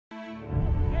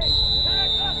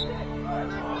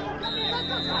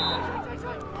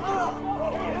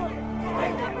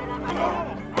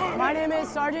My name is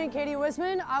Sergeant Katie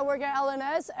Wissmann. I work at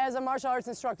LNS as a martial arts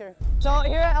instructor. So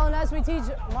here at LNS we teach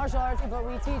martial arts, but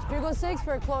we teach Pugil 6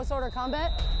 for close order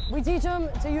combat. We teach them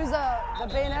to use the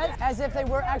bayonets as if they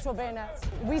were actual bayonets.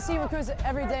 We see recruits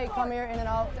every day come here in and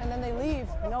out, and then they leave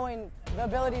knowing the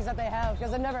abilities that they have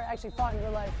because they've never actually fought in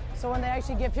real life. So when they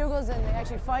actually get pugils and they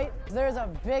actually fight, there's a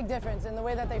big difference in the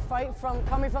way that they fight from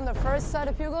coming from the first set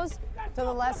of pugils to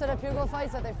the last set of pugil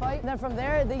fights that they fight. And then from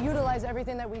there, they utilize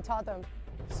everything that we taught them.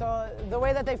 So the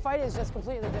way that they fight is just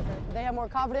completely different. They have more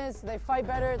confidence, they fight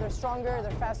better, they're stronger,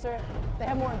 they're faster, they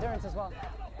have more endurance as well.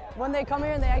 When they come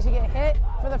here and they actually get hit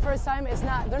for the first time,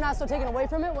 they're not so taken away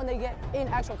from it when they get in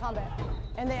actual combat.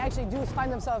 And they actually do find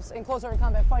themselves in close order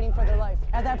combat fighting for their life.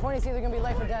 At that point, it's either going to be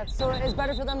life or death. So it's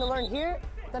better for them to learn here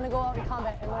than to go out in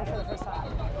combat and learn for the first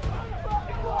time.